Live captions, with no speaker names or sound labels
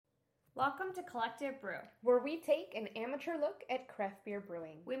Welcome to Collective Brew, where we take an amateur look at craft beer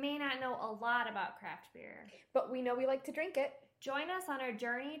brewing. We may not know a lot about craft beer, but we know we like to drink it. Join us on our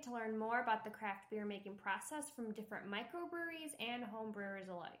journey to learn more about the craft beer making process from different microbreweries and home brewers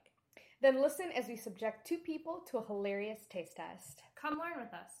alike. Then listen as we subject two people to a hilarious taste test. Come learn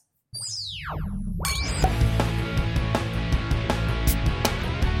with us.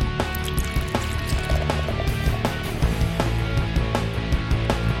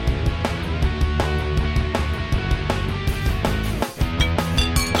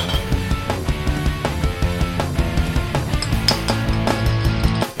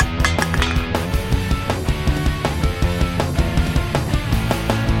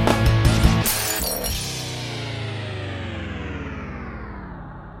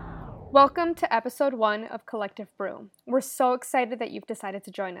 Welcome to episode 1 of Collective Brew. We're so excited that you've decided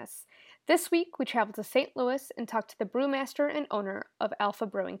to join us. This week, we traveled to St. Louis and talked to the brewmaster and owner of Alpha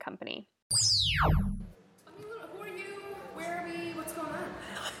Brewing Company. Who are you? Where are we? What's going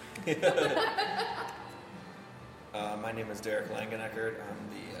on? My name is Derek Langeneckert. I'm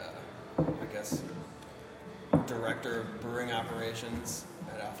the, Director of Brewing Operations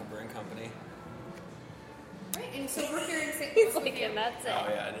at Alpha Brewing Company. Right, and so we're here in St. Louis. And that's it. Oh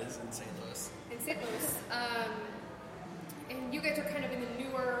yeah, it is in St. Louis. In St. Louis. And you guys are kind of in the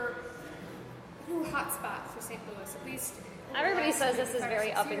newer hot spot for St. Louis, at least. Everybody says this is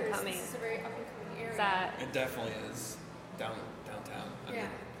very up and coming. This is a very up and coming area. It definitely is downtown. I mean,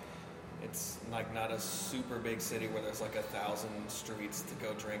 it's like not a super big city where there's like 1,000 streets to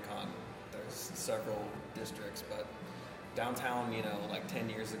go drink on. There's several districts, but downtown, like 10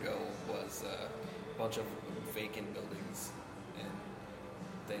 years ago was a bunch of vacant buildings, and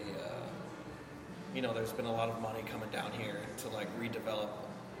they, there's been a lot of money coming down here to like redevelop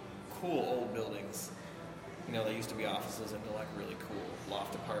cool old buildings. They used to be offices into like really cool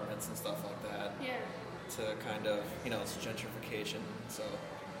loft apartments and stuff like that. Yeah. To kind of, it's gentrification. So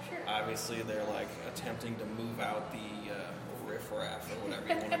obviously they're like attempting to move out the riffraff or whatever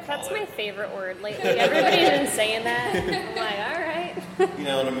you want to call it. That's my favorite word lately. Everybody's been saying that. I'm like, all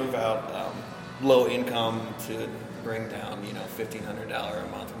right. To move out low income to bring down, $1,500 a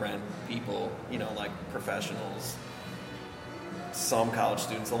month rent people, like professionals. Some college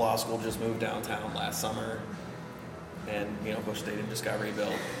students. The law school just moved downtown last summer, and Bush Stadium just got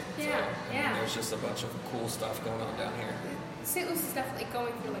rebuilt. Yeah, so, there's just a bunch of cool stuff going on down here. St. Louis is definitely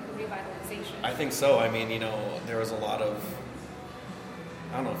going through like a revitalization. I think so. I mean, there was a lot of,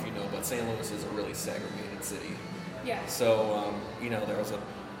 I don't know if you know, but St. Louis is a really segregated city. Yeah. So, there was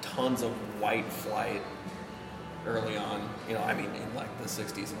tons of white flight early on, in like the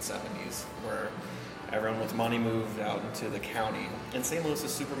 60s and 70s, where everyone with money moved out into the county. And St. Louis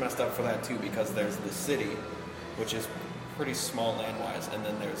is super messed up for that too, because there's the city, which is pretty small land-wise, and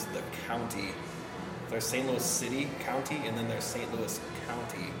then there's the county. There's St. Louis City County, and then there's St. Louis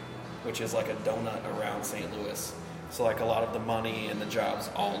County, which is like a donut around St. Louis. So like a lot of the money and the jobs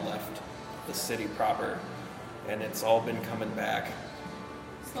all left the city proper, and it's all been coming back.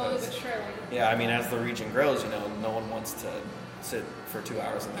 Slowly but surely. Yeah, as the region grows, no one wants to sit for 2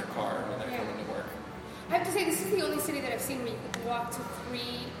 hours in their car when they're coming to work. I have to say, this is the only city that I've seen where you can walk to 3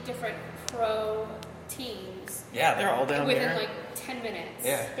 different pro teams. Yeah, they're all down within there. Like 10 minutes.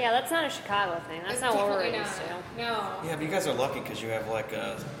 Yeah. Yeah, that's not a Chicago thing. That's not what we're definitely used to. No. Yeah, but you guys are lucky because you have like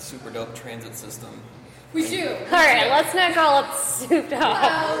a super dope transit system. We do. All right, let's not call it souped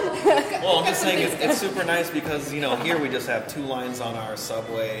up. Well, I'm just saying it's super nice because, here we just have 2 lines on our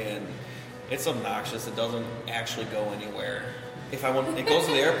subway, and it's obnoxious. It doesn't actually go anywhere. It goes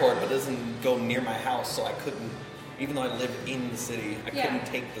to the airport, but doesn't go near my house, so I couldn't, even though I live in the city, I couldn't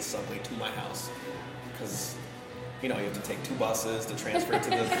take the subway to my house because, you have to take 2 buses to transfer to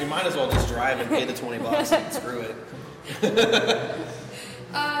the, you might as well just drive and pay the $20 and screw it.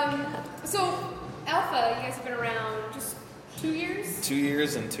 So, Alpha, you guys have been around just 2 years? 2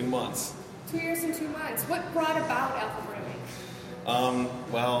 years and 2 months. 2 years and 2 months. What brought about Alpha Brewing?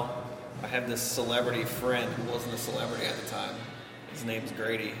 Well, I had this celebrity friend who wasn't a celebrity at the time. His name's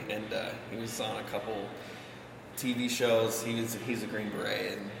Grady, and he was on a couple TV shows. He's a Green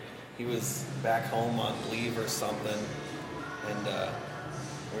Beret, and he was back home on leave or something, and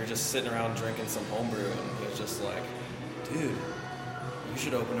we were just sitting around drinking some homebrew, and he was just like, dude, you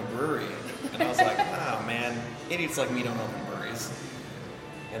should open a brewery. And I was like, ah, man, idiots like me don't open breweries.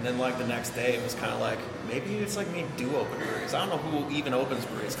 And then like the next day, it was kind of like, maybe it's like me do open breweries. I don't know who even opens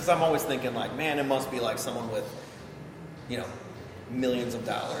breweries, because I'm always thinking like, man, it must be like someone with, millions of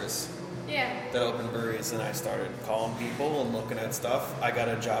dollars Yeah. that opened breweries, and I started calling people and looking at stuff. I got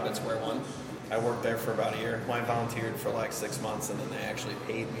a job at Square One, I worked there for about a year. Well, I volunteered for like 6 months, and then they actually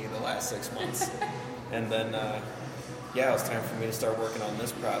paid me the last 6 months. And then, it was time for me to start working on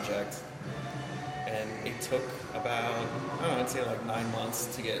this project. And it took about, I'd say like 9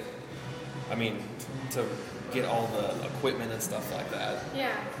 months to get all the equipment and stuff like that.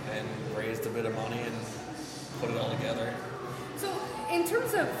 Yeah. And raised a bit of money and put it all together. So, in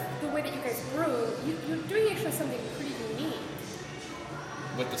terms of the way that you guys brew, you're doing actually something pretty unique.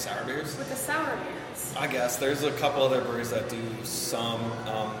 With the sour beers? With the sour beers. I guess. There's a couple other breweries that do some,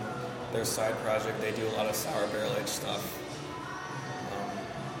 their side project, they do a lot of sour barrel aged stuff.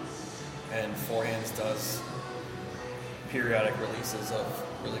 And Four Hands does periodic releases of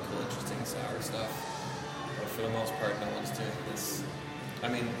really cool, interesting sour stuff. But for the most part, no one's doing this. Our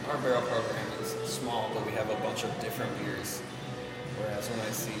barrel program is small, but we have a bunch of different beers. Whereas when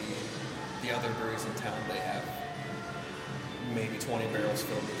I see the other breweries in town, they have maybe 20 barrels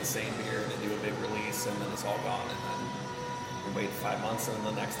filled with the same beer, and they do a big release, and then it's all gone, and then we wait 5 months, and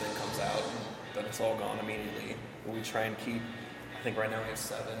then the next thing comes out, and then it's all gone immediately. But we try and keep, I think right now we have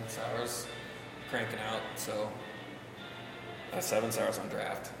 7 sours cranking out, so that's 7 sours on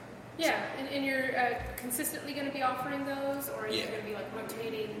draft. Yeah, and you're consistently going to be offering those, or are you going to be like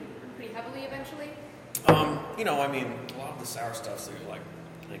rotating pretty heavily eventually? A lot of the sour stuff's like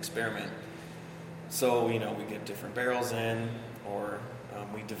an experiment. So, we get different barrels in, or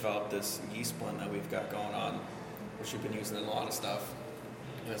we developed this yeast blend that we've got going on, which we've been using in a lot of stuff,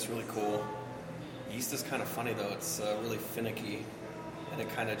 and it's really cool. Yeast is kind of funny though, it's really finicky, and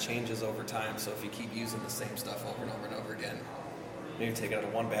it kind of changes over time, so if you keep using the same stuff over and over and over again, maybe take it out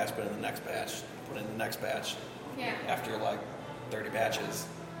of one batch, put it in the next batch, put it in the next batch. Yeah. After like 30 batches,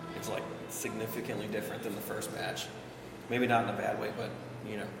 it's like significantly different than the first batch. Maybe not in a bad way, but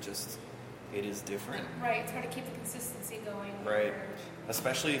just it is different. Right, it's hard to keep the consistency going. Right,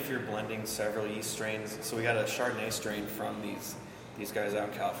 especially if you're blending several yeast strains. So we got a Chardonnay strain from these guys out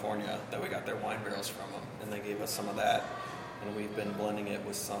in California that we got their wine barrels from them, and they gave us some of that, and we've been blending it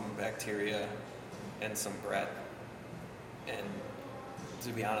with some bacteria and some Brett. And to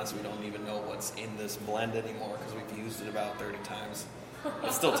be honest, we don't even know what's in this blend anymore because we've used it about 30 times.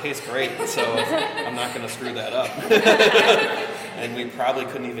 It still tastes great, so I'm not going to screw that up. And we probably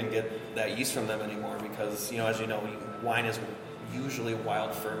couldn't even get that yeast from them anymore because, as you know, wine is usually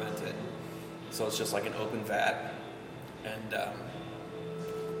wild fermented. So it's just like an open vat. And,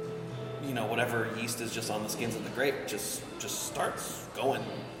 whatever yeast is just on the skins of the grape just starts going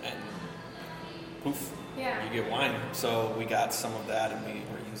and poof, yeah. You get wine. So we got some of that and we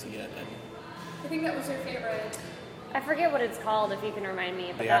were using it. And I think that was your favorite. I forget what it's called, if you can remind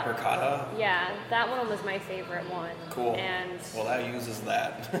me. The apricot? Yeah, that one was my favorite one. Cool. And well, that uses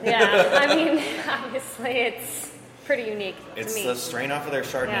that. Yeah, obviously it's pretty unique to it's me. the strain off of their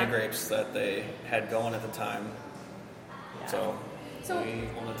Chardonnay grapes that they had going at the time. Yeah. So we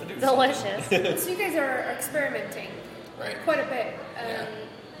wanted to do delicious. something. So you guys are experimenting quite a bit.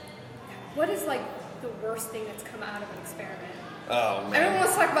 What is like the worst thing that's come out of an experiment? Oh, man. Everyone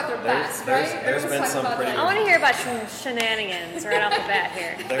wants to talk about their best, right? There's been some pretty... I want to hear about some shenanigans right off the bat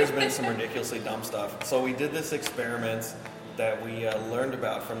here. There's been some ridiculously dumb stuff. So we did this experiment that we learned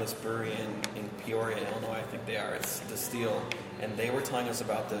about from this brewery in Peoria, Illinois, I think they are. It's Distill. And they were telling us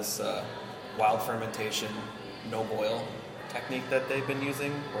about this wild fermentation, no boil technique that they've been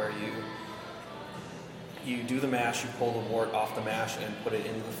using, where you do the mash, you pull the wort off the mash and put it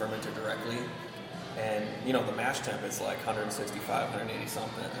into the fermenter directly. And, the mash temp is like 165, 180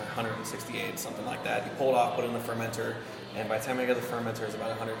 something, 168, something like that. You pull it off, put it in the fermenter, and by the time I get the fermenter, it's about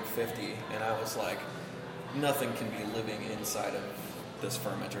 150. And I was like, nothing can be living inside of this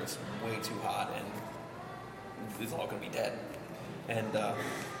fermenter. It's way too hot, and it's all going to be dead. And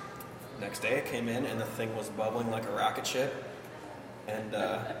next day I came in, and the thing was bubbling like a rocket ship. And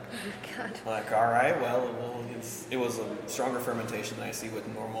like, all right, well, it was a stronger fermentation than I see with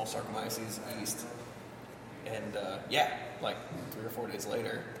normal Saccharomyces yeast. And like 3 or 4 days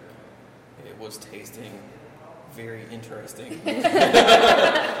later, it was tasting very interesting.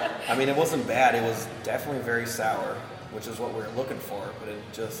 It wasn't bad. It was definitely very sour, which is what we were looking for. But it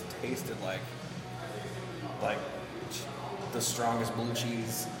just tasted like the strongest blue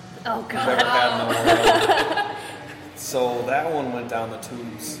cheese I've ever had in the world. So that one went down the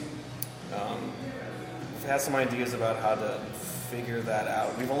tubes. We've had some ideas about how to figure that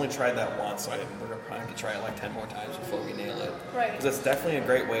out. We've only tried that once, so we're going to probably have to try it like 10 more times before we nail it. Right. Because it's definitely a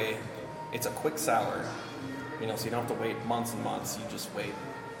great way. It's a quick sour, so you don't have to wait months and months. You just wait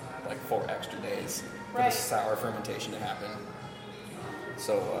like 4 extra days for the sour fermentation to happen.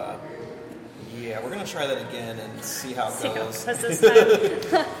 So, we're going to try that again and see how it goes. This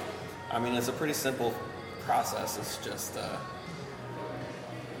time. I mean, it's a pretty simple process. It's just,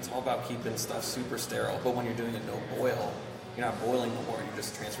 it's all about keeping stuff super sterile. But when you're doing a no boil, you're not boiling the wort, you're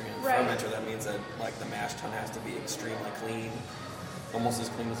just transferring it in the fermenter. That means that like the mash tun has to be extremely clean, almost as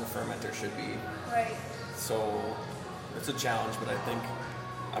clean as a fermenter should be. Right. So it's a challenge, but I think,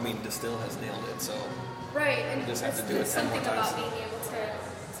 I mean, Distill has nailed it. So Right, and you just have to do it 10 something more times. about being able to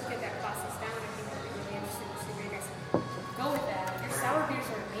get that process down. I think that'd be really interesting to see where you guys go with that. Your sour beers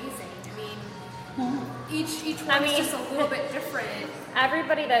are amazing. I mean, each one is just a little bit different.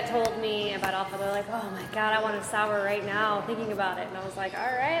 Everybody that told me about Alpha, they're like, oh my God, I want a sour right now, thinking about it. And I was like, all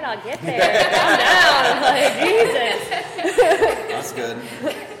right, I'll get there. Calm down. Like, Jesus. That's good.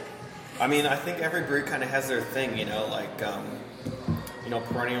 I mean, I think every brewery kind of has their thing, you know, like, you know,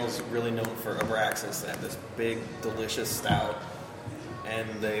 Perennial's really known for Abraxas. They have this big, delicious stout, and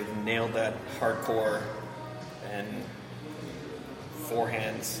they've nailed that hardcore. And Four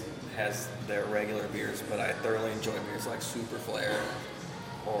Hands has their regular beers, but I thoroughly enjoy beers like Super Flare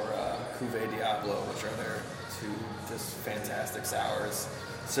or Cuvée Diablo, which are their two just fantastic sours.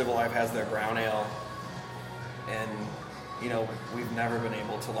 Civil Life has their brown ale, and you know, we've never been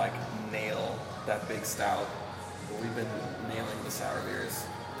able to like nail that big stout, but we've been nailing the sour beers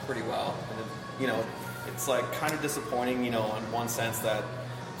pretty well. And it, you know, it's like kind of disappointing, you know, in one sense that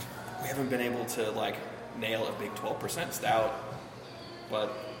we haven't been able to like nail a big 12% stout,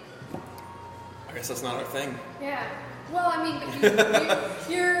 but I guess that's not our thing. Yeah. Well, I mean,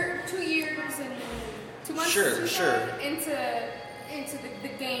 you're 2 years and 2 months into the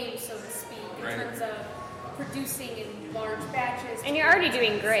game, so to speak, in terms of producing in large batches. And you're already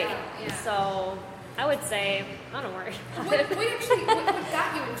doing great. Yeah. So I would say, I don't worry about What it. got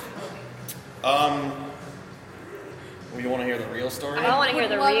you into brewing? You want to hear the real story? I want to hear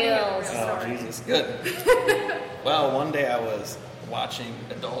the would love to hear real the story. Oh, Jesus, good. Well, one day I was watching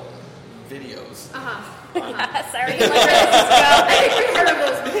adult videos. Yes, I already know where this is going. I've heard of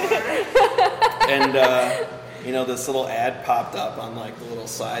those before. And, you know, this little ad popped up on, like, the little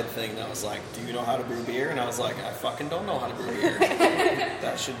side thing that was like, do you know how to brew beer? And I was like, I fucking don't know how to brew beer.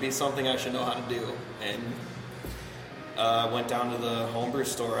 That should be something I should know how to do. And went down to the homebrew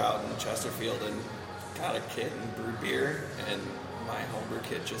store out in Chesterfield and got a kit and brewed beer. And my homebrew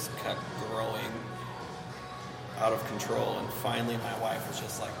kit just kept growing out of control. And finally my wife was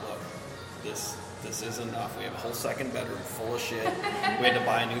just like, look, this is enough. We have a whole second bedroom full of shit. We had to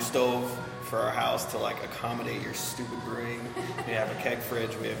buy a new stove for our house to like accommodate your stupid brewing. We have a keg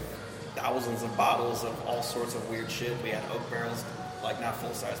fridge. We have thousands of bottles of all sorts of weird shit. We had oak barrels, like not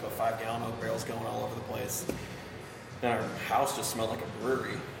full size, but 5-gallon oak barrels going all over the place. And our house just smelled like a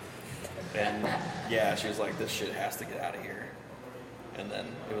brewery. And yeah, she was like, this shit has to get out of here. And then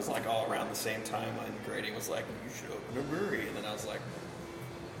it was like all around the same time when Grady was like, you should open a brewery. And then I was like,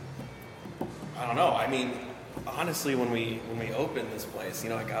 I don't know. I mean, honestly, when we opened this place, you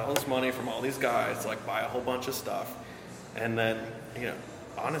know, I got all this money from all these guys, like buy a whole bunch of stuff, and then, you know,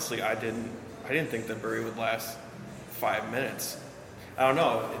 honestly, I didn't think the brewery would last 5 minutes. I don't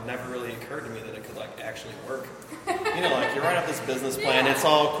know. It never really occurred to me that it could like actually work. You know, like you write out this business plan, it's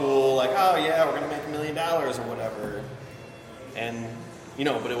all cool, like, oh yeah, we're gonna make $1 million or whatever, and you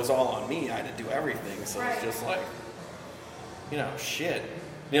know, but it was all on me. I had to do everything, so it's just like, you know, shit.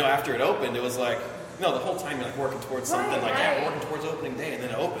 You know, after it opened, it was like, you know, the whole time you're like working towards something, yeah, working towards opening day, and then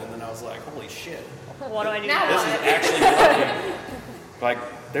it opened, and then I was like, holy shit. What do I do now? now? This is actually working. Like,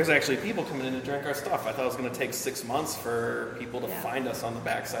 there's actually people coming in to drink our stuff. I thought it was going to take 6 months for people to find us on the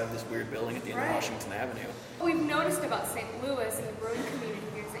backside of this weird building at the end of Washington Avenue. What we've noticed about St. Louis and the brewing community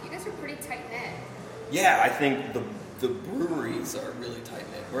here is that you guys are pretty tight-knit. Yeah, I think the breweries are really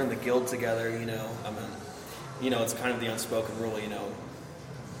tight-knit. We're in the guild together, you know. I mean, you know, it's kind of the unspoken rule, you know,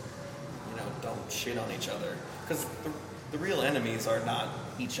 don't shit on each other. Because the real enemies are not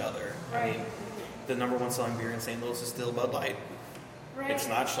each other. I mean, the number one selling beer in St. Louis is still Bud Light. It's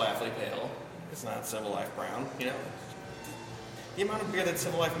not Schlafly Pale. It's not Civil Life Brown. You know, the amount of beer that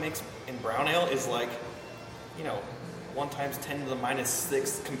Civil Life makes in brown ale is like, you know, 1 times 10 to the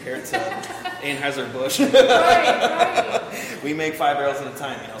 -6 compared to Anheuser-Busch. We make 5 barrels at a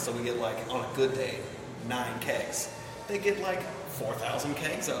time, you know, so we get like, on a good day, 9 kegs. They get like 4,000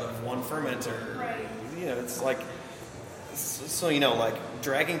 kegs out of one fermenter. You know, it's like, so, you know, like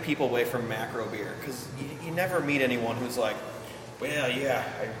dragging people away from macro beer, because you never meet anyone who's like, well, yeah,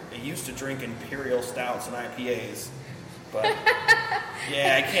 I used to drink imperial stouts and IPAs, but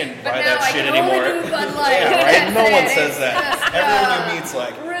yeah, I can't buy that shit anymore. Yeah, right? No one says that. Everyone who meets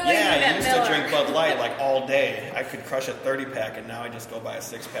like, I used to drink Bud Light like all day. I could crush a 30-pack, and now I just go buy a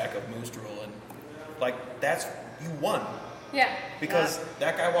 6-pack of Moose Drool, and like, that's, you won. Yeah. Because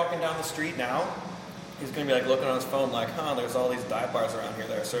that guy walking down the street now, he's going to be like looking on his phone like, there's all these dive bars around here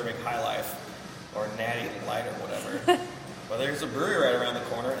that are serving High Life or Natty Light or whatever. But there's a brewery right around the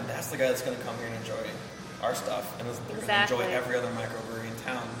corner, and that's the guy that's going to come here and enjoy our stuff. And they're going to enjoy every other microbrewery in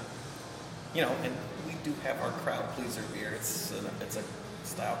town. You know, and we do have our crowd pleaser beer. It's a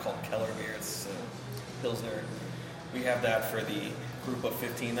style called Keller beer. It's Pilsner. We have that for the group of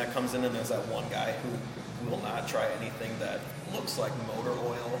 15 that comes in, and there's that one guy who will not try anything that looks like motor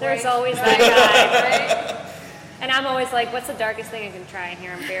oil. There's always that guy, right? And I'm always like, what's the darkest thing I can try in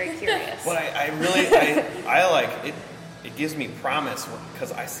here? I'm very curious. But I like it. It gives me promise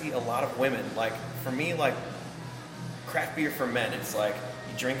because I see a lot of women. Like, for me, like, craft beer for men, it's like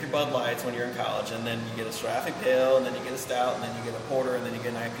you drink your Bud Lights when you're in college, and then you get a Straffe Pale, and then you get a Stout, and then you get a Porter, and then you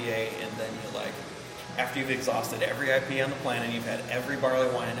get an IPA, and then you like, after you've exhausted every IPA on the planet, you've had every barley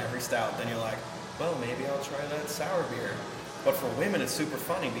wine and every stout, then you're like, well, maybe I'll try that sour beer. But for women, it's super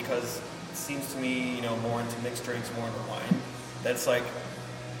funny because it seems to me, you know, more into mixed drinks, more into wine. That's like,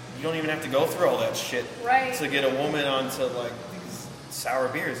 you don't even have to go through all that shit to get a woman onto like these sour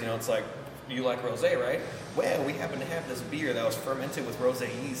beers. You know, it's like, you like rosé, right? Well, we happen to have this beer that was fermented with rosé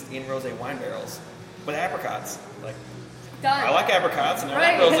yeast in rosé wine barrels with apricots. Like, done. I like apricots and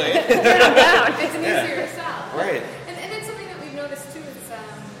I like rosé. It's an easier style. Right. And it's something that we've noticed too is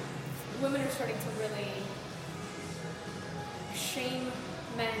women are starting to really shame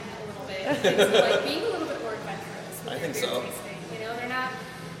men a little bit into like being a little bit more adventurous with their beer tasting. You know, they're not.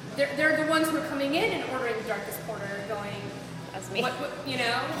 They're the ones who are coming in and ordering the darkest porter, going, that's me. What, you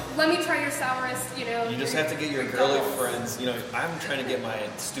know, let me try your sourest, you know. You just have to get your girly friends. You know, I'm trying to get my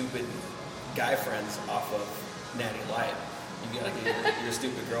stupid guy friends off of Natty Light. You gotta get your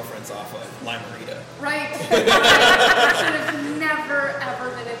stupid girlfriends off of Lime-A-Rita. Right. That should have never, ever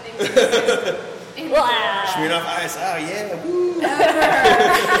been a thing to say. Smirnoff Ice, oh yeah, woo.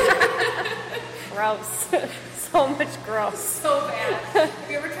 Gross. So much gross. So bad. Have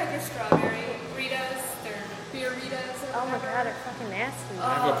you ever tried their strawberry Ritas, their beer Ritas? Oh my god, they're fucking nasty. I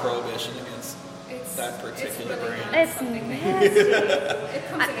have a prohibition against that particular brand. It's nasty. It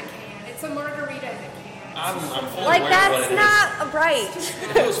comes in a can. It's a margarita in a can. I'm fully like, aware of what it that's is. not right.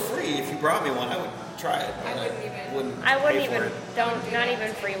 If it was free, if you brought me one, I would try it. I wouldn't even, not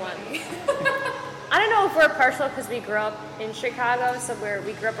even free one. I don't know if we're partial because we grew up in Chicago, so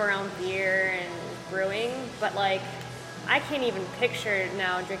we grew up around beer and brewing, but like, I can't even picture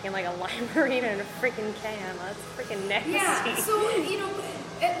now drinking like a Lime-A-Rita in a freaking can. That's freaking nasty. Yeah, so, you know,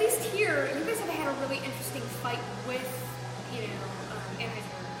 at least here, you guys have had a really interesting fight with, you know,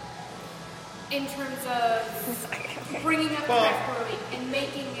 Anheuser in terms of bringing up craft brewing and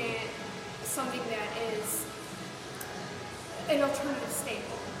making it something that is an alternative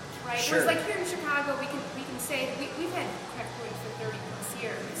staple, right? Sure. Whereas like here in Chicago, we can say we've had craft brewing for 30 plus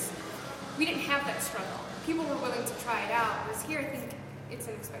years. We didn't have that struggle. People were willing to try it out. Whereas here, I think it's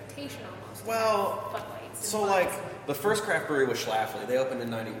an expectation almost. Well, Bud Lights so like the first craft brewery was Schlafly. They opened in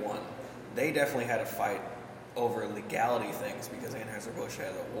 '91. They definitely had a fight over legality things because Anheuser-Busch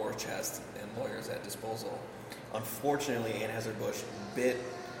had a war chest and lawyers at disposal. Unfortunately, Anheuser-Busch bit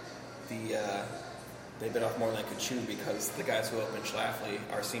they bit off more than they could chew because the guys who opened Schlafly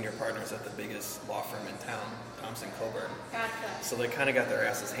are senior partners at the biggest law firm in town, Thompson Coburn. Gotcha. So they kind of got their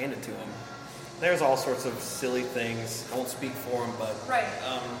asses handed to them. There's all sorts of silly things. I won't speak for them, but right.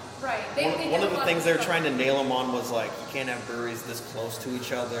 One of the things they were trying to nail them on was like you can't have breweries this close to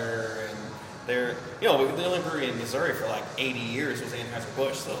each other, and they're the only brewery in Missouri for like 80 years was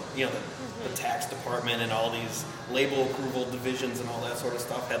Anheuser-Busch. So the tax department and all these label approval divisions and all that sort of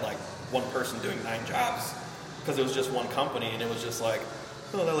stuff had like one person doing 9 jobs because it was just one company, and it was just like,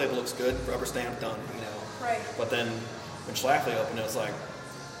 oh, that label looks good, rubber stamp, done, you know. Right. But then when Schlafly opened, it was like,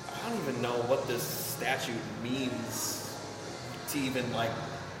 I don't even know what this statute means to even like,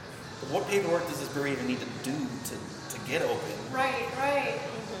 what paperwork does this brewery even need to do to get open? Right.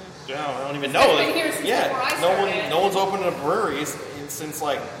 Yeah, I don't even know. Been here since before I started. No one's opened a brewery since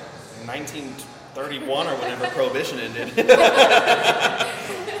like 1931 or whenever Prohibition ended.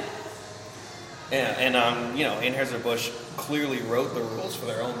 And Anheuser-Busch clearly wrote the rules for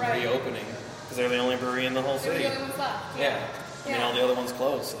their own reopening because they're the only brewery in the whole city. They're the only ones left. Yeah. I mean, all the other ones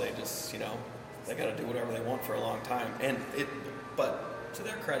closed, so they just, they got to do whatever they want for a long time. But to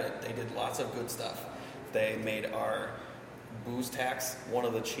their credit, they did lots of good stuff. They made our booze tax one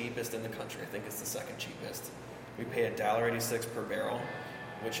of the cheapest in the country. I think it's the second cheapest. We pay $1.86 per barrel,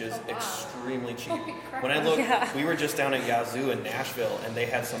 which is extremely cheap. When I look, we were just down at Yazoo in Nashville, and they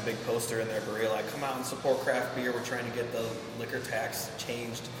had some big poster in their brewery like, come out and support craft beer. We're trying to get the liquor tax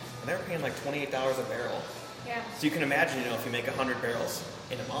changed. And they were paying like $28 a barrel. Yeah. So you can imagine, if you make 100 barrels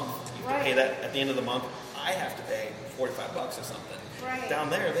in a month, you have to pay that at the end of the month. I have to pay $45 or something. Right. Down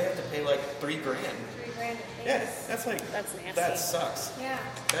there, they have to pay like $3,000. $3,000. Yeah, that's nasty. That sucks. Yeah.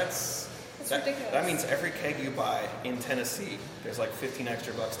 That's ridiculous. That means every keg you buy in Tennessee, there's like 15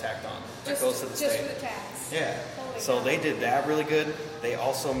 extra bucks tacked on. That goes to the state. Just for the tax. Yeah. So they did that really good. They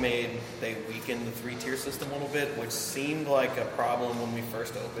also they weakened the 3-tier system a little bit, which seemed like a problem when we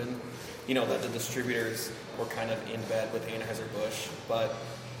first opened. That the distributors were kind of in bed with Anheuser-Busch, but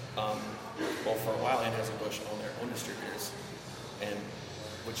for a while Anheuser-Busch owned their own distributors, and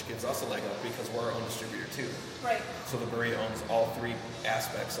which gives us a leg up because we're our own distributor too. Right. So the brewery owns all 3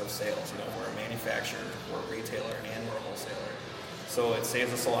 aspects of sales. We're a manufacturer, we're a retailer, and we're a wholesaler. So it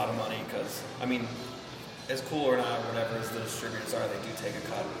saves us a lot of money because, as cool or not, whatever as the distributors are, they do take a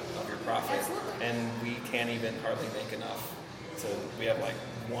cut of your profit. Absolutely. And we can't even hardly make enough. We have like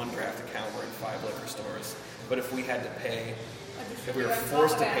 1 draft account, we're in 5 liquor stores. But if we had to pay, if we were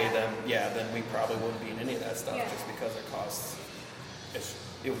forced to pay them, then we probably wouldn't be in any of that stuff just because it costs,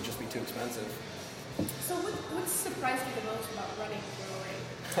 it would just be too expensive. So what surprised you the most about running a brewery?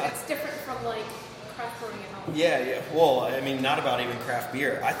 That's different from like craft brewing at home. Yeah. Well, not about even craft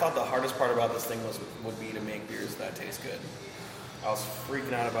beer. I thought the hardest part about this thing would be to make beers that taste good. I was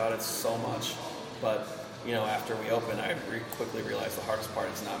freaking out about it so much, but after we opened, I quickly realized the hardest part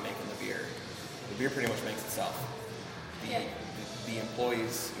is not making the beer. The beer pretty much makes itself. The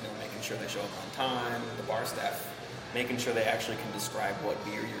employees, making sure they show up on time. The bar staff, making sure they actually can describe what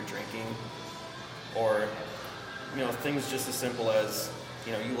beer you're drinking, or things just as simple as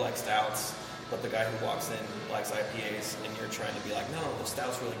you like stouts, but the guy who walks in likes IPAs, and you're trying to be like, no, the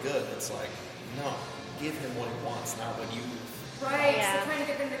stout's really good. It's like, no, give him what he wants, not what you. Right. Yeah. So trying to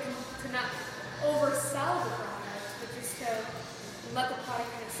get them to not oversell the product, but just to let the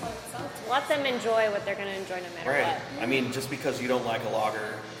product kind of sell itself. Let them enjoy what they're going to enjoy no matter what. Just because you don't like a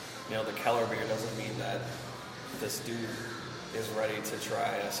lager, the Keller beer doesn't mean that this dude is ready to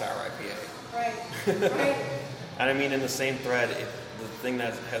try a sour IPA. Right. And in the same thread, the thing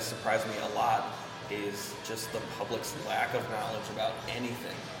that has surprised me a lot is just the public's lack of knowledge about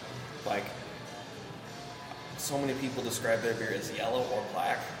anything. Like, so many people describe their beer as yellow or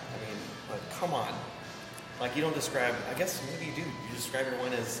black. Come on. Like, you don't describe, I guess maybe you do. You describe your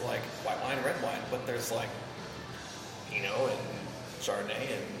wine as like white wine, red wine, but there's like Pinot and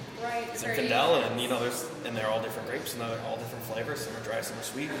Chardonnay and Zinfandel, and they're all different grapes, and they're all different flavors. Some are dry, some are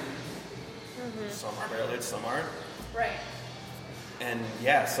sweet. Mm-hmm. Some are barrel aged, some aren't. Right. And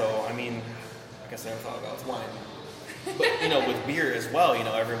so I guess I never thought about it with wine. But with beer as well,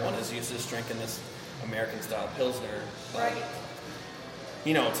 everyone is used to just drinking this American style Pilsner. But, right.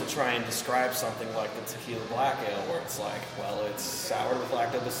 To try and describe something like the tequila black ale, where it's like, well, it's sour with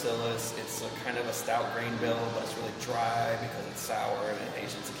lactobacillus, it's a kind of a stout grain bill, but it's really dry because it's sour and it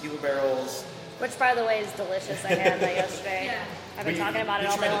aged in tequila barrels. Which, by the way, is delicious. I had that yesterday. Yeah. I've been talking about it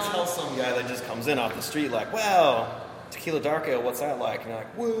all day long. You're trying to tell some guy that just comes in off the street like, well, tequila dark ale, what's that like? And you're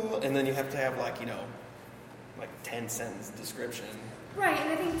like, woo, and then you have to have like 10-sentence description. Right,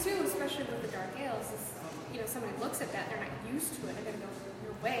 and I think too, especially with the dark ales, is somebody looks at that, they're not used to it, and they're going to go,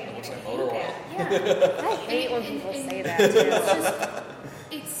 no way. It looks like motor oil. Yeah. I hate when people say that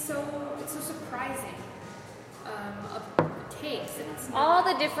too. It's so surprising of taste. All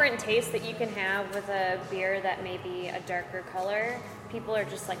the different tastes that you can have with a beer that may be a darker color, people are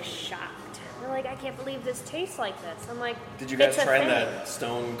just like shocked. They're like, I can't believe this tastes like this. I'm like, did you guys try that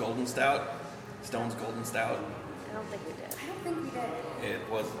Stone's Golden Stout? I don't think we did. I don't think we did. It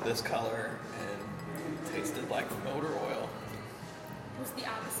was this color and tasted like motor oil. Was the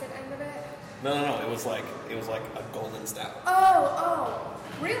opposite end of it? No. It was like a golden stout. Oh,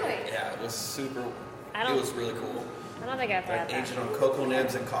 really? Yeah, it was super. It was really cool. I don't think I've had that. Aged on cocoa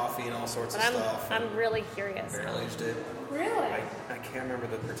nibs and coffee and all sorts of stuff. I'm really curious. Barrel aged it. Really? I can't remember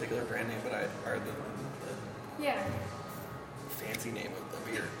the particular brand name, but the fancy name of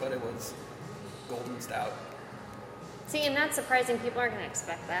the beer, but it was golden stout. See, and that's surprising. People aren't going to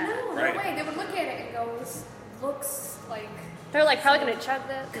expect that. No way. They would look at it and go, this looks like... They're like, probably going to chug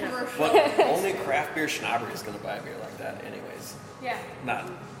this. Commercial. But only craft beer schnabber is going to buy a beer like that anyways. Yeah. Not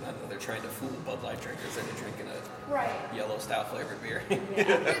that they're trying to fool Bud Light drinkers into drinking a yellow stout flavored beer.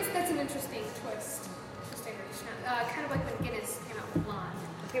 Yeah. That's an interesting twist. Kind of like when Guinness came out with blonde.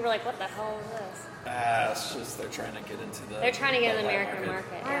 People are like, what the hell is this? It's just they're trying to get into the... They're trying to get in the American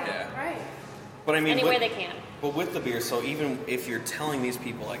market. Right. But any way they can. But with the beer, so even if you're telling these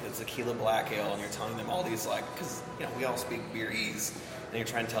people like it's tequila black ale, and you're telling them all these like, because we all speak beerese, and you're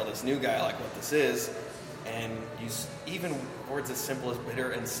trying to tell this new guy like what this is, and you even words as simple as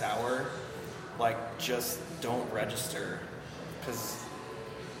bitter and sour, like, just don't register, because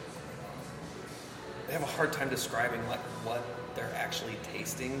they have a hard time describing, like, what they're actually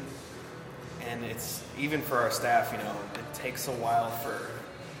tasting. And it's, even for our staff, you know, it takes a while for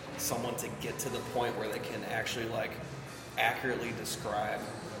someone to get to the point where they can actually, like, accurately describe.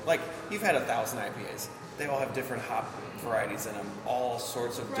 Like, you've had 1,000 IPAs. They all have different hop varieties in them, all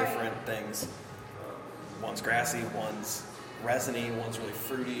sorts of different things. One's grassy, one's resiny, one's really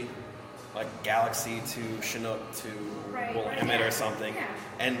fruity, like Galaxy to Chinook to Willamette or something. Yeah.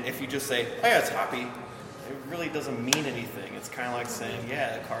 And if you just say, oh yeah, it's hoppy, it really doesn't mean anything. It's kind of like saying,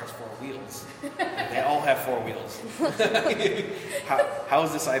 yeah, the car's 4 wheels. They all have 4 wheels. How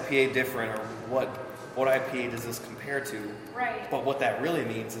is this IPA different, or what IPA does this compare to? Right. But what that really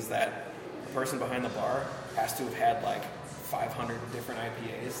means is that the person behind the bar has to have had like 500 different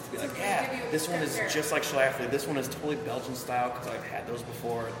IPAs to be like, yeah, this one is just like Schlafly. This one is totally Belgian style because I've had those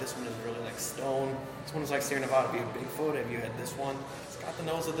before. This one is really like Stone. This one is like Sierra Nevada. Have you had Bigfoot? Have you had this one? It's got the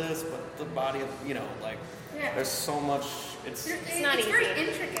nose of this, but the body of, you know, like, there's so much. It's not easy. It's very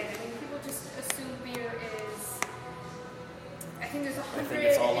intricate. I mean, people just assume beer is. I think there's 100. I think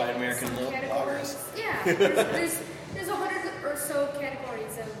it's all light American categories. lagers. Yeah, there's 100 or so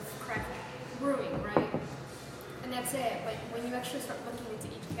categories of craft brewing, right? And that's it. But when you actually start looking into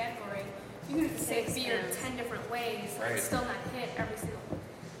each category, you can say beer 10 different ways and still not hit every single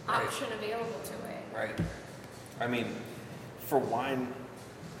option available to it. Right. I mean, for wine,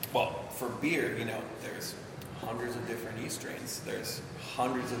 well, for beer, you know, there's hundreds of different yeast strains. There's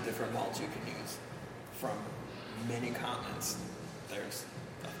hundreds of different malts you can use from many continents. There's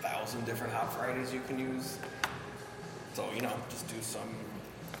 1,000 different hop varieties you can use. So, you know, just do some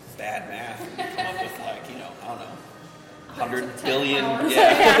bad math and come up with, like, you know, I don't know, 100 billion.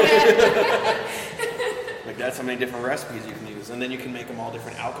 Yeah. Like, that's how many different recipes you can use. And then you can make them all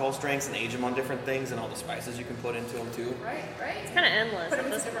different alcohol strengths and age them on different things, and all the spices you can put into them too. Right. It's kind of endless Put at them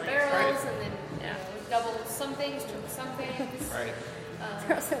in this different point. barrels, Right. and then you know, double some things, triple some things. Right.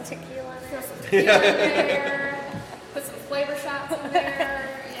 Throw some tequila in Throw it. some tequila in there. Put some flavor shots in there.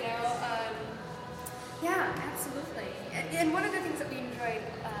 You know. Yeah, absolutely. And one of the things that we enjoyed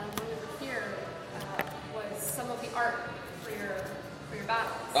when we were here was some of the art for your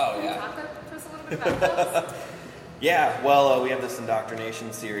bottles. Oh, Can yeah. you talk to us a little bit about those? Yeah, well, we have this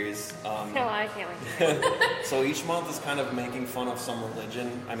indoctrination series. No, I can't wait. So each month is kind of making fun of some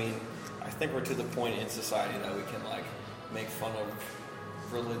religion. I mean, I think we're to the point in society that we can, like, make fun of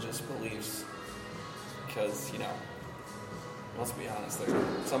religious beliefs because, you know, let's be honest,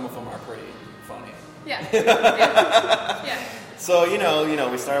 some of them are pretty funny. Yeah. Yeah. So, you know,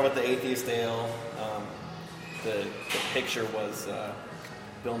 we started with the Atheist Ale. The picture was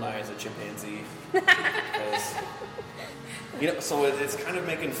Bill Nye as a chimpanzee. You know, so it's kind of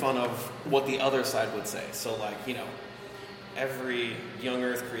making fun of what the other side would say. So, like, you know, every young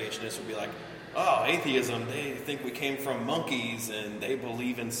Earth creationist would be like, oh, atheism, they think we came from monkeys and they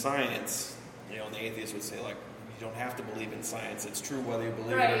believe in science. You know, and the atheist would say, like, you don't have to believe in science. It's true whether you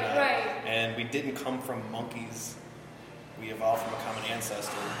believe it or not. Right. And we didn't come from monkeys. We evolved from a common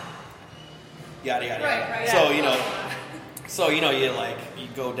ancestor. Yada, yada, yada. Right. So, you know, you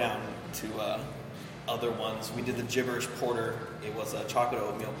go down to other ones. We did the Gibberish Porter. It was a chocolate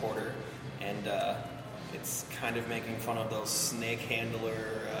oatmeal porter. And it's kind of making fun of those snake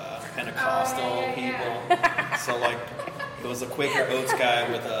handler Pentecostal people. So, like, it was a Quaker Oats guy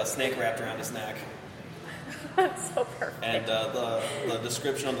with a snake wrapped around his neck. That's so perfect. And the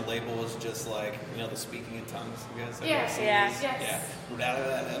description on the label was just like, you know, the speaking in tongues. You guys ever seen these? Yes.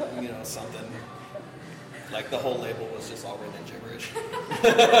 Yeah. You know, something. Like, the whole label was just all written in gibberish.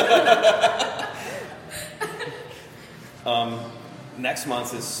 Next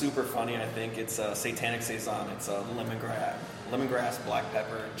month is super funny, I think. It's Satanic Saison. It's lemongrass, black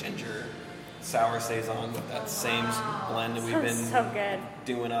pepper, ginger, sour Saison with that same blend that we've been so good.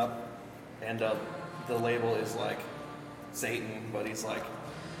 doing up. And the label is like Satan, but he's like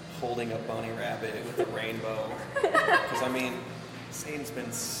holding a bunny rabbit with a rainbow. Because, I mean, Satan's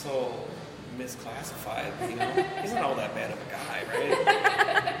been so misclassified, you know? He's not all that bad of a guy,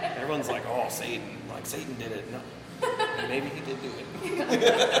 right? Everyone's like, oh, Satan. Like, Satan did it. No. Maybe he did do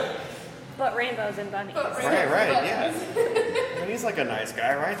it. But rainbows and bunnies. Right, yeah. I mean, he's like a nice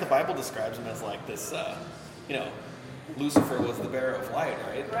guy, right? The Bible describes him as like this, you know, Lucifer was the bearer of light,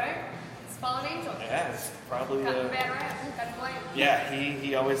 right? Right. It's fallen angel. Yeah, it's probably... Got bad rap. Got blame. Yeah,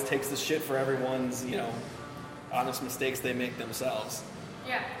 he always takes the shit for everyone's, you know, honest mistakes they make themselves.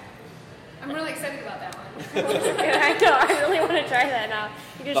 Yeah. I'm really excited about that one. I know, I really want to try that now.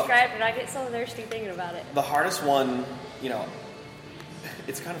 You described it, I get so thirsty thinking about it. The hardest one, you know,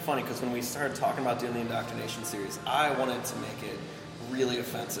 it's kind of funny because when we started talking about doing the indoctrination series, I wanted to make it really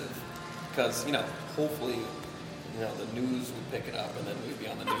offensive because, hopefully, the news would pick it up and then we'd be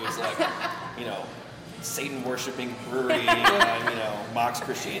on the news like, Satan-worshipping brewery, mocks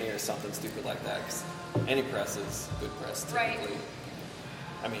Christianity or something stupid like that. Because any press is good press, typically. Right.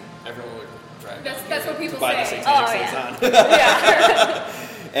 I mean, everyone would drive That's what people to buy say. the Satanic Saison. Yeah.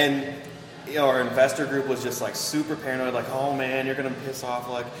 And our investor group was just like super paranoid, like, oh man, you're gonna piss off,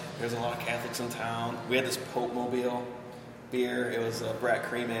 like, there's a lot of Catholics in town. We had this Pope Mobile beer. It was a Brat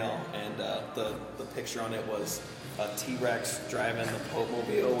Cream Ale, and the picture on it was a T-Rex driving the Pope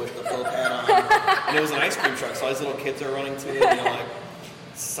Mobile with the Pope hat on. And it was an ice cream truck, so all these little kids are running to it, like,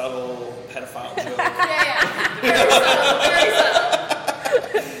 subtle pedophile joke. Yeah. Very subtle.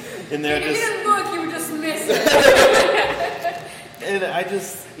 And they're If you just... didn't look, you would just miss it. And I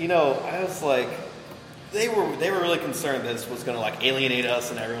just, I was like, they were really concerned that this was going to like alienate us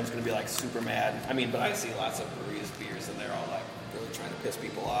and everyone's going to be like super mad. I mean, but I see lots of beers and they're all like really trying to piss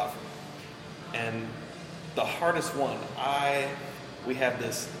people off. And the hardest one, we have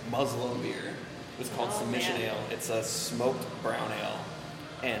this Muslim beer. It's called Submission Ale. It's a smoked brown ale.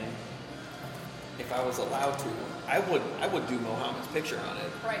 And if I was allowed to, I would do Mohammed's picture on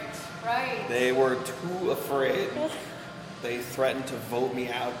it. Right. They were too afraid. They threatened to vote me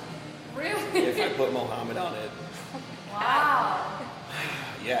out Really? if I put Mohammed on it. Wow.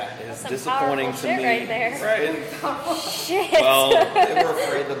 Yeah, it's That's some disappointing powerful to shit me. right there. Right? Shit. Well, they were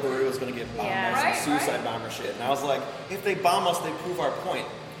afraid the brewery was going to get bombed Yeah. by some Right, suicide bomber shit. And I was like, if they bomb us, they prove our point.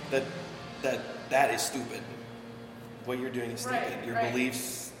 That is stupid. What you're doing is stupid. Right, Your right.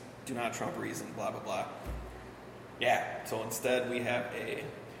 beliefs do not trump reason, blah, blah, blah. Yeah, so instead we have a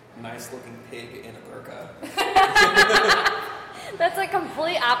nice-looking pig in a burqa. That's like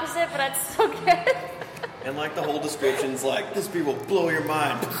complete opposite, but that's so good. And like the whole description's like, this beer will blow your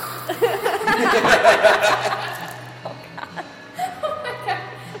mind.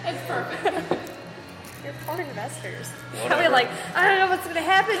 That's perfect. You're poor investors. Whatever. Probably like, I don't know what's going to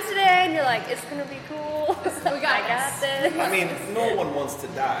happen today, and you're like, it's going to be cool. We got I got this. I mean, no one wants to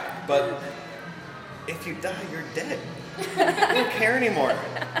die, but if you die, you're dead. You don't care anymore.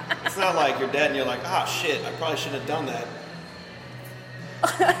 It's not like you're dead and you're like, ah, shit, I probably shouldn't have done that.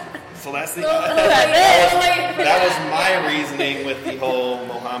 So that's the that was my reasoning with the whole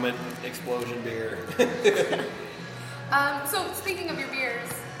Mohammed explosion beer. So speaking of your beers,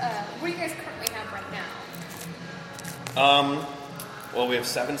 what do you guys currently have right now? Well, we have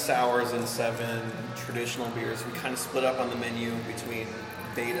 7 sours and 7 traditional beers. We kind of split up on the menu between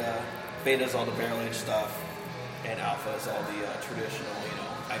Beta. Beta's all the barrel-aged stuff, and Alpha is all the traditional,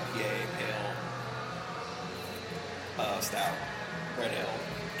 IPA, pale, stout, red ale,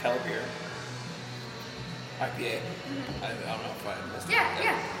 Keller beer, IPA. I don't know if I missed it.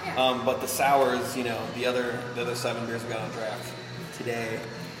 Yeah. But the sours, the other 7 beers we got on draft today,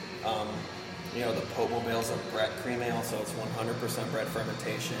 the Pope Mobile's a Brat Cream Ale, so it's 100% bread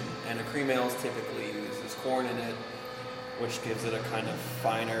fermentation, and a cream ale typically uses corn in it, which gives it a kind of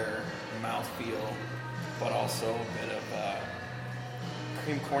finer mouthfeel, but also a bit of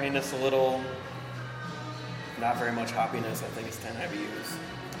cream corniness, a little, not very much hoppiness. I think it's 10 IBUs.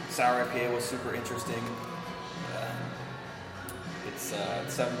 Sour IPA was super interesting. It's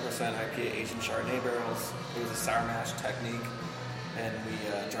 7% IPA aged in Chardonnay barrels. It was a sour mash technique, and we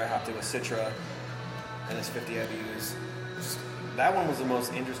dry hopped it with Citra, and it's 50 IBUs. That one was the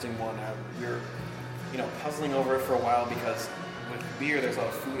most interesting one. We were, puzzling over it for a while because with beer, there's a lot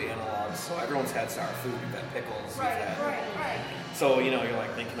of food analogs. So everyone's had sour food. We've had pickles. Right. So you're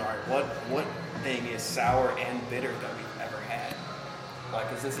like thinking, all right, what thing is sour and bitter that we've ever had?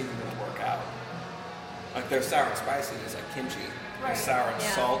 Like, is this even going to work out? Like, there's sour and spicy. There's like kimchi. Right. There's sour and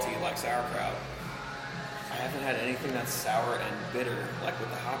Yeah. salty, like sauerkraut. I haven't had anything that's sour and bitter, like with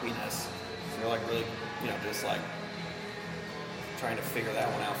the hoppiness. So we're like really, just like trying to figure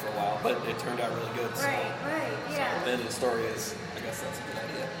that one out for a while, but it turned out really good. So, Right. so Yeah. the end of the story is, I guess that's a good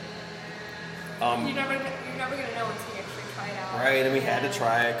idea. You're never gonna know until you actually try it out. Right, and we had to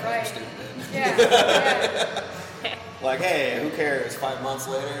try it because Right. we're stupid. Yeah. Like, hey, who cares? 5 months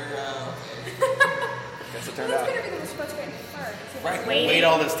later, guess it turned That's out. gonna be the most frustrating part. Right, we Waiting. wait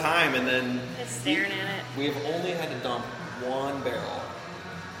all this time, and then Just staring at it. we've only had to dump 1 barrel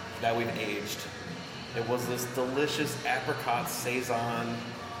that we've aged. It was this delicious apricot saison.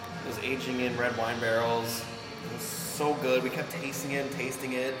 It was aging in red wine barrels. It was so good. We kept tasting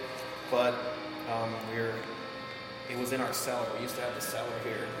it, but it was in our cellar. We used to have the cellar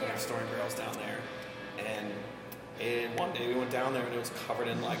here. We were storing barrels down there. And one day we went down there and it was covered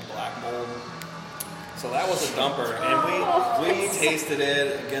in like black mold. So that was a dumper, and we tasted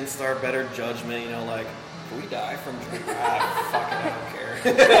it against our better judgment. Like, can we die from drinking? Fuck it, I don't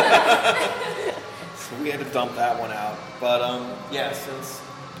care. So we had to dump that one out. But yeah, since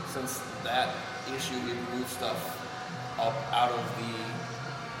that issue, we moved stuff up out of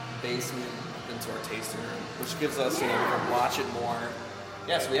the basement into our tasting room, which gives us, we can watch it more.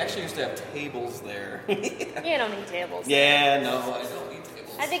 Yeah, so we actually used to have tables there. You don't need tables. Yeah, no, I don't need tables.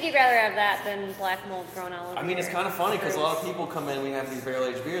 I think you'd rather have that than black mold thrown all over. I mean, it's kind of funny because a lot of people come in, we have these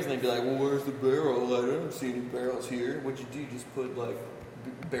barrel-aged beers, and they'd be like, well, where's the barrel? I don't see any barrels here. What'd you do? Just put, like,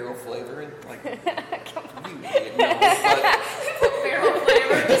 barrel flavor in? Like, Come on. you idiot. No, but... Barrel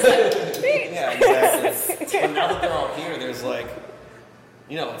flavor. Just like, Yeah, exactly. But now that they're all here, there's like,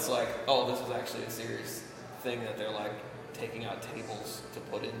 it's like, oh, this is actually a serious thing that they're like taking out tables to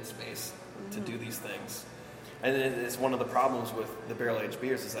put in space to do these things. And it's one of the problems with the barrel-aged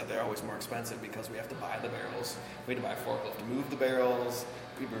beers is that they're always more expensive because we have to buy the barrels. We have to buy a forklift to move the barrels.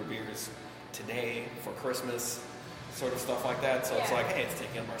 We brew beers today for Christmas, sort of stuff like that. So it's like, hey, it's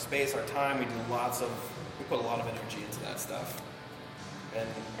taking up our space, our time. We put a lot of energy into that stuff. And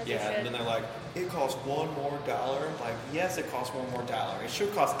and then they're like, it costs $1 more. Like, yes, it costs $1 more. It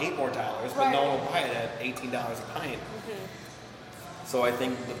should cost $8 more, but no one will buy it at $18 a pint. Mm-hmm. So I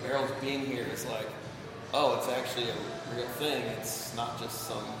think the barrels being here is like, oh, it's actually a real thing. It's not just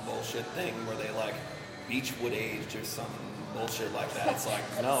some bullshit thing where they like Beechwood aged or some bullshit like that. It's like,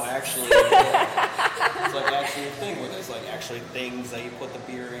 no, actually, it's like actually a thing where there's like actually things that you put the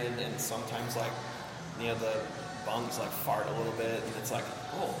beer in, and sometimes like, the bungs like fart a little bit, and it's like,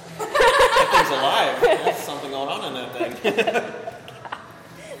 oh, that thing's alive. There's something going on in that thing.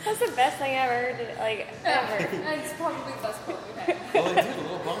 That's the best thing I ever heard, like, ever. It's probably the best quote we've had. Well, they do. The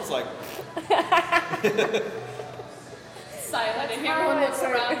little bung's like... Silent, and everyone looks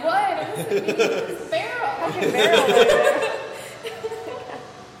around. What? What does it mean? It's a barrel. Fucking barrel over there.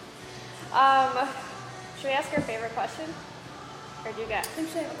 Should we ask our favorite question? Or do you got? I think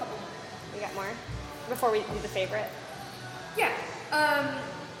we should have a couple more. You got more? Before we do the favorite? Yeah.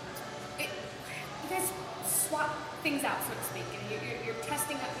 You guys swap things out, so to speak. You're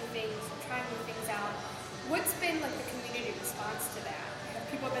testing out new things, trying new things out. What's been like the community response to that? Have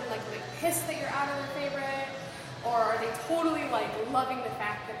people been like really pissed that you're out of their favorite, or are they totally like loving the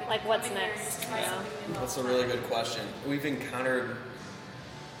fact that they like can what's come in here and next? just try something new? That's a really good question. We've encountered,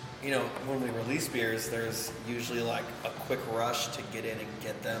 when we release beers, there's usually like a quick rush to get in and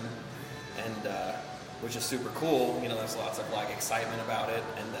get them, and which is super cool. There's lots of like excitement about it,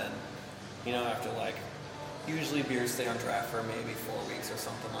 and then, after like, usually beers stay on draft for maybe 4 weeks or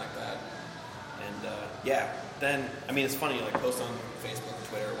something like that. And then, it's funny, you like post on Facebook or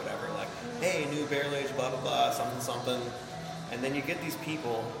Twitter or whatever, like, hey, new barrel age, blah, blah, blah, something, something. And then you get these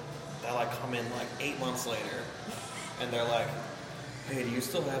people that like come in like 8 months later, and they're like, hey, do you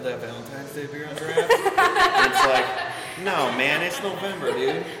still have that Valentine's Day beer on draft? And it's like, no, man, it's November,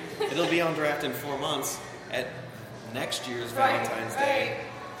 dude. It'll be on draft in 4 months at next year's Valentine's Day.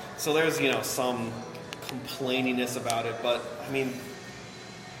 So there's, some complaininess about it, but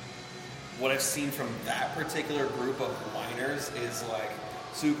what I've seen from that particular group of whiners is like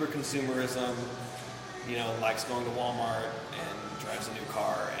super consumerism, likes going to Walmart and drives a new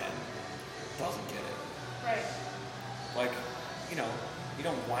car and doesn't get it. Right. Like, you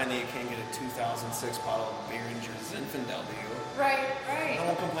don't whine that you can't get a 2006 bottle of Behringer Zinfandel, do you? Right. No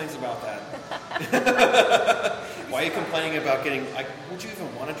one complains about that. Why are you complaining about getting, like, would you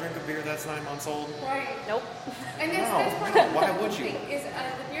even want to drink a beer that's 9 months old? Right. Nope. And that's part of why would you? Is the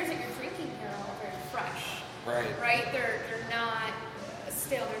beers that you're drinking here are all very fresh. Right. Right? They're not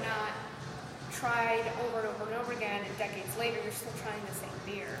stale. They're not tried over and over and over again, and decades later you're still trying the same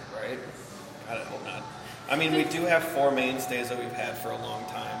beer. Right. I hope not. We do have 4 mainstays that we've had for a long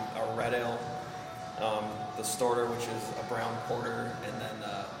time. Our red ale, the Storter, which is a brown porter, and then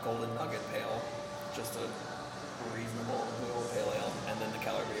Golden Nugget Pale, just a reasonable little pale ale, and then the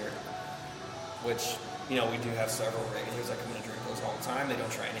Keller beer, which, we do have several regulars that come in and drink those all the time. They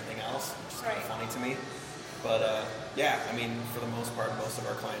don't try anything else, which is kind of funny to me. But, for the most part, most of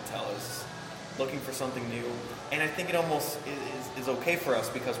our clientele is looking for something new. And I think it almost is okay for us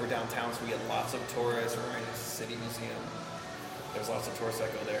because we're downtown, so we get lots of tourists. We're in a city museum. There's lots of tourists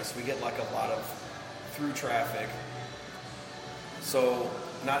that go there. So we get like a lot of through traffic. So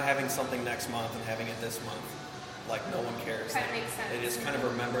not having something next month and having it this month, like no one cares. Kind of makes sense. They just kind of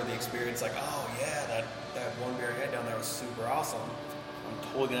remember the experience like, oh yeah, that one beer I had down there was super awesome. I'm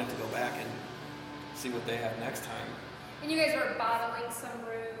totally going to have to go back and see what they have next time. And you guys are bottling some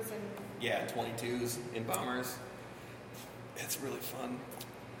brews and... Yeah, 22s in bombers. It's really fun.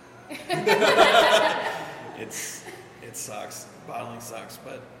 It sucks. Bottling sucks,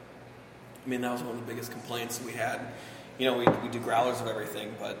 but I mean that was one of the biggest complaints we had. We do growlers of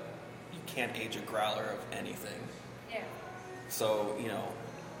everything, but you can't age a growler of anything. Yeah. So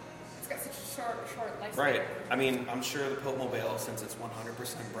it's got such a short lifespan. Right. I mean, I'm sure the Pope Mobile, since it's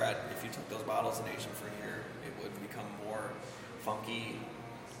 100% Brett, if you took those bottles and aged them for a year, it would become more funky,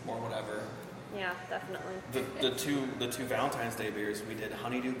 more whatever. Yeah, definitely. The two Valentine's Day beers, we did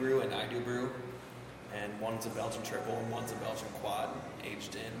Honeydew Brew and I Do Brew, and one's a Belgian triple and one's a Belgian quad,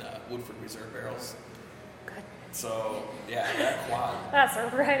 aged in Woodford Reserve barrels. Good. So yeah, that quad. That's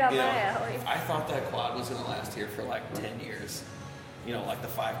right up my alley. I thought that quad was gonna last here for like 10 years. Like the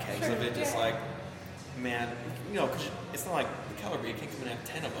 5 kegs of it, just like, man, because it's not like the Keller beer, you can't come in and have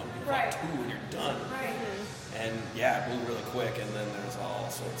 10 of them. You have 2 and you're done. Right. And yeah, it blew really quick, and then there's all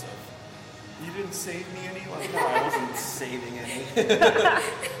sorts of, you didn't save me any? Like, no, I wasn't saving any.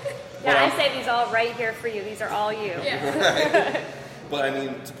 Yeah, I say these all right here for you. These are all you. Yeah. Right. But I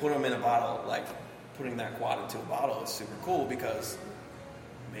mean, to put them in a bottle, like putting that quad into a bottle is super cool because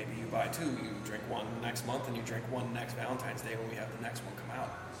maybe you buy 2, you drink one next month, and you drink one next Valentine's Day when we have the next one come out.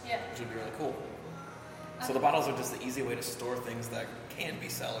 Yeah. Which would be really cool. So the bottles are just the easy way to store things that can be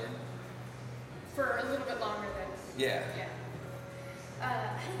cellared. For a little bit longer than. Yeah. Yeah.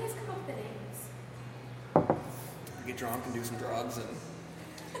 How do you guys come up with the names? We get drunk and do some drugs and.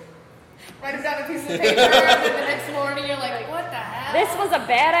 Write them down on a piece of paper, and then the next morning you're like, what the hell? This was a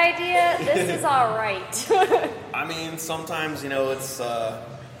bad idea. This is all right. I mean, sometimes, it's, we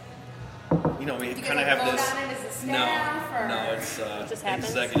kind of have this. On it as a staff, no, it's just an happens?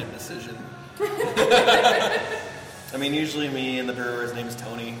 executive decision. I mean, usually me and the brewer, his name is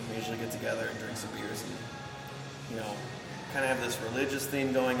Tony, we usually get together and drink some beers and, kind of have this religious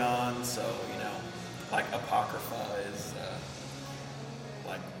theme going on. So, like Apocrypha is,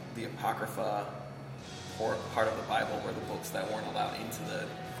 like the Apocrypha part of the Bible were the books that weren't allowed into the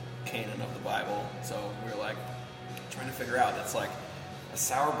canon of the Bible. So we were like trying to figure out, it's like a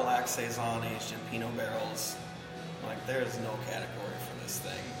sour black Saison aged in Pinot barrels. Like, there's no category for this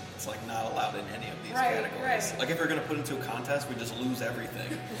thing. It's like not allowed in any of these categories. Right. Like if you're going to put into a contest, we just lose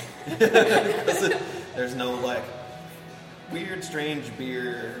everything. There's no like weird, strange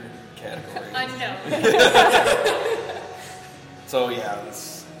beer category. Unknown. So yeah,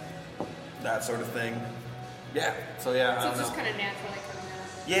 it's that sort of thing. Yeah. So yeah, I So don't it's know. just kind of naturally coming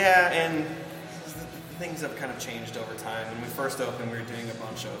out. Yeah, and things have kind of changed over time. When we first opened, we were doing a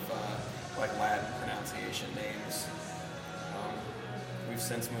bunch of like Latin pronunciation names. We've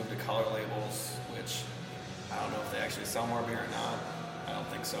since moved to color labels, which I don't know if they actually sell more beer or not. I don't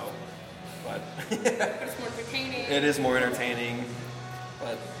think so, but It's more entertaining. it is more entertaining.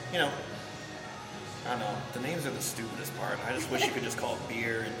 But I don't know. The names are the stupidest part. I just wish you could just call it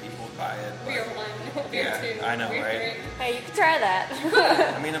beer and people would buy it. But, Beer 1, beer Yeah, 2, I know, beer right? 3. Hey, you can try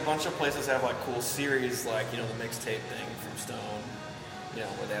that. I mean, a bunch of places have like cool series, like the mixtape thing from Stone.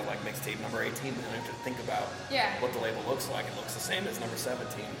 Where they have like mixtape number 18, and I have to think about what the label looks like. It looks the same as number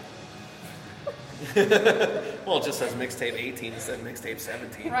 17. Well, it just says mixtape 18 instead of mixtape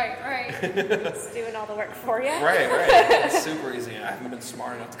 17. Right. It's doing all the work for you. Right. It's super easy. I haven't been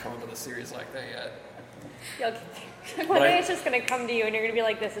smart enough to come up with a series like that yet. One day it's just going to come to you and you're going to be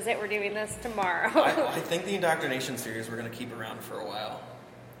like, this is it, we're doing this tomorrow. I think the Indoctrination series we're going to keep around for a while.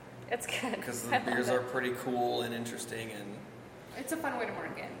 It's good. Because the beers are pretty cool and interesting and... It's a fun way to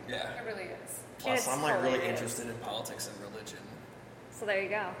market. Yeah. It really is. Plus, It's I'm like really hilarious. interested in politics and religion. So there you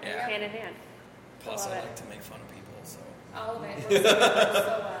go. Yeah. Hand in hand. Plus, Love I it. like to make fun of people, so... All of it works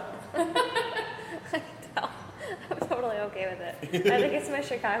so well. I can tell. I'm totally okay with it. I think it's my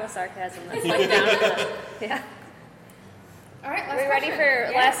Chicago sarcasm that's like down to the... Yeah. All right, last Are we ready question.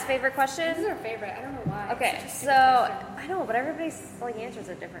 for Yeah. last favorite question? This is our favorite. I don't know why. Okay, It's such a so stupid question. I know, but everybody's like answers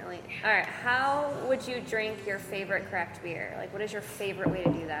it differently. All right, how would you drink your favorite craft beer? Like, what is your favorite way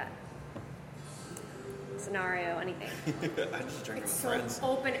to do that? Scenario, anything. I just drink it It's with so friends.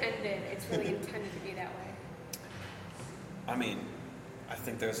 open-ended. It's really intended to be that way. I mean, I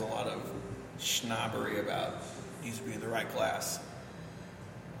think there's a lot of snobbery about needs to be in the right glass.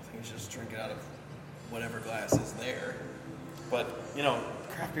 I think you should just drink it out of whatever glass is there. But,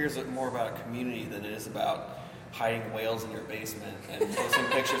 craft beer is more about a community than it is about hiding whales in your basement and posting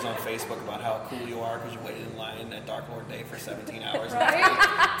pictures on Facebook about how cool you are because you waited in line at Dark Lord Day for 17 hours to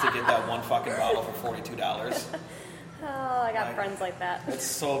get that one fucking bottle for $42. Oh, I got Like, friends like that. It's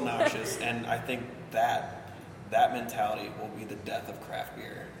so obnoxious, and I think that mentality will be the death of craft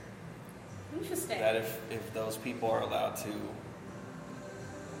beer. Interesting. That if those people are allowed to,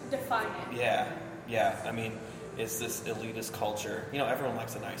 Define it. yeah. I mean, it's this elitist culture. You know, everyone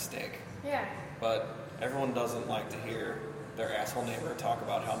likes a nice steak. Yeah. But everyone doesn't like to hear their asshole neighbor talk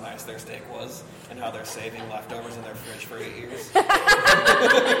about how nice their steak was and how they're saving leftovers in their fridge for 8 years. Like,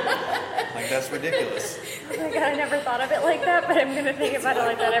 that's ridiculous. Oh my god, I never thought of it like that, but I'm gonna think about it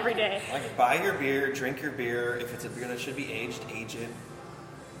like that every day. Like, buy your beer, drink your beer. If it's a beer that should be aged, age it.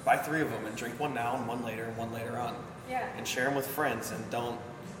 Buy 3 of them and drink one now and one later on. Yeah. And share them with friends, and don't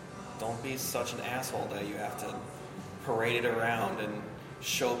be such an asshole that you have to parade it around and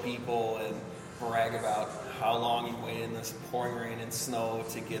show people and brag about how long you waited in this pouring rain and snow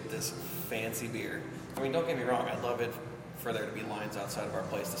to get this fancy beer. I mean, don't get me wrong, I'd love it for there to be lines outside of our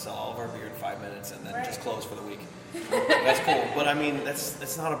place to sell all of our beer in 5 minutes and then just close for the week. That's cool. But I mean,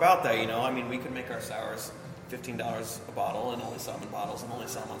 it's not about that, you know? I mean, we could make our sours $15 a bottle and only sell them in bottles and only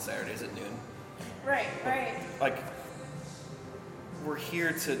sell them on Saturdays at noon. Right. Like, we're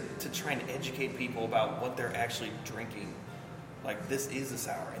here to try and educate people about what they're actually drinking. Like, this is a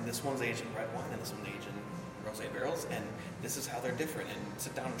sour, and this one's aged in red wine, and this one's aged in rosé barrels, and this is how they're different. And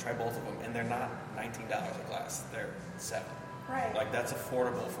sit down and try both of them, and they're not $19 a glass; they're $7. Right. Like, that's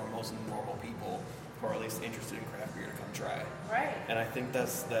affordable for most normal people who are at least interested in craft beer to come try. Right. And I think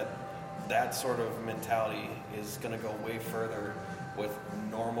that sort of mentality is going to go way further with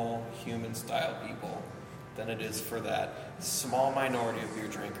normal human-style people than it is for that small minority of beer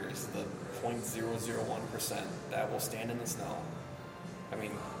drinkers, the 0.001% that will stand in the snow. I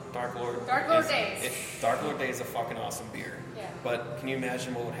mean, Dark Lord Days. Dark Lord Days is a fucking awesome beer. Yeah. But can you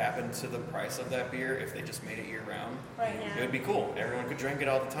imagine what would happen to the price of that beer if they just made it year-round? Right. Yeah. It would be cool. Everyone could drink it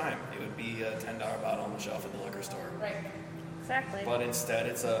all the time. It would be a $10 bottle on the shelf in the liquor store. Right. Exactly. But instead,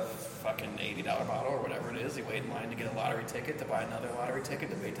 it's a fucking $80 bottle or whatever it is. You wait in line to get a lottery ticket, to buy another lottery ticket,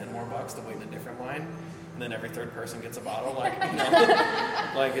 to pay 10 more bucks, to wait in a different line, and then every third person gets a bottle. Like, you know,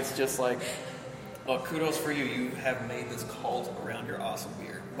 like, it's just like, oh, kudos for you. You have made this cult around your awesome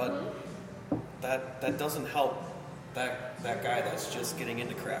beer. But that doesn't help that guy that's just getting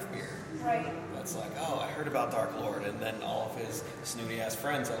into craft beer. Right. That's like, oh, I heard about Dark Lord, and then all of his snooty-ass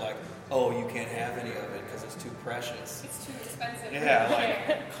friends are like, oh, you can't have any of it because it's too precious. It's too expensive. Yeah,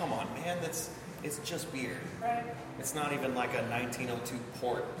 like, come on, man, it's just beer. Right. It's not even like a 1902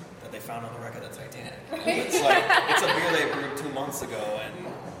 port that they found on the wreck of the Titanic. It's like, it's a beer they brewed 2 months ago, and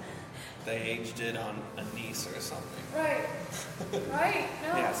they aged it on anise or something. Right. Right.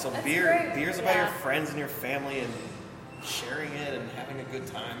 No. Yeah, so that's beer's great. about your friends and your family and sharing it and having a good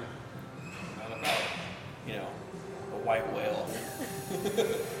time. Not about, you know, a white whale.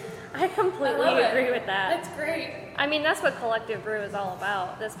 I completely love it. agree with that. That's great. I mean, that's what Collective Brew is all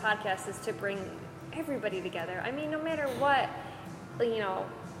about. This podcast is to bring everybody together. I mean, no matter what, you know,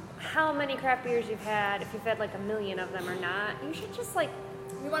 how many craft beers you've had, if you've had like 1 million of them or not, you should just like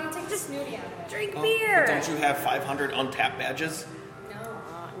We want to take the snooty out of it. drink Oh, beer. but don't you have 500 untapped badges? No.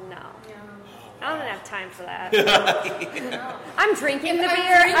 No. No. I don't have time for that. No. I'm drinking the I'm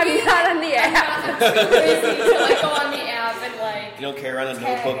beer. drinking I'm not on the app. I'm not too busy to like go on the app and like. You don't carry around a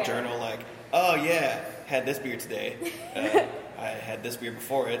Tag notebook it. journal like, oh yeah, had this beer today. I had this beer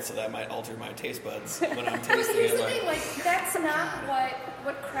before it, so that might alter my taste buds when I'm tasting Here's it. the thing, like that's not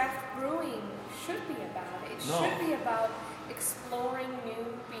what craft brewing should be about. It No. should be about exploring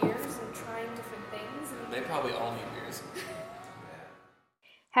new beers and trying different things. And They probably all need beers.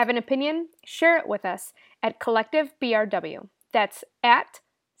 Have an opinion? Share it with us at Collective BRW. That's at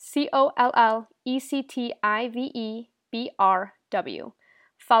COLLECTIVEBRW.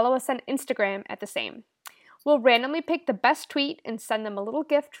 Follow us on Instagram at the same. We'll randomly pick the best tweet and send them a little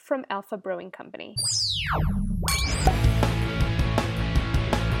gift from Alpha Brewing Company.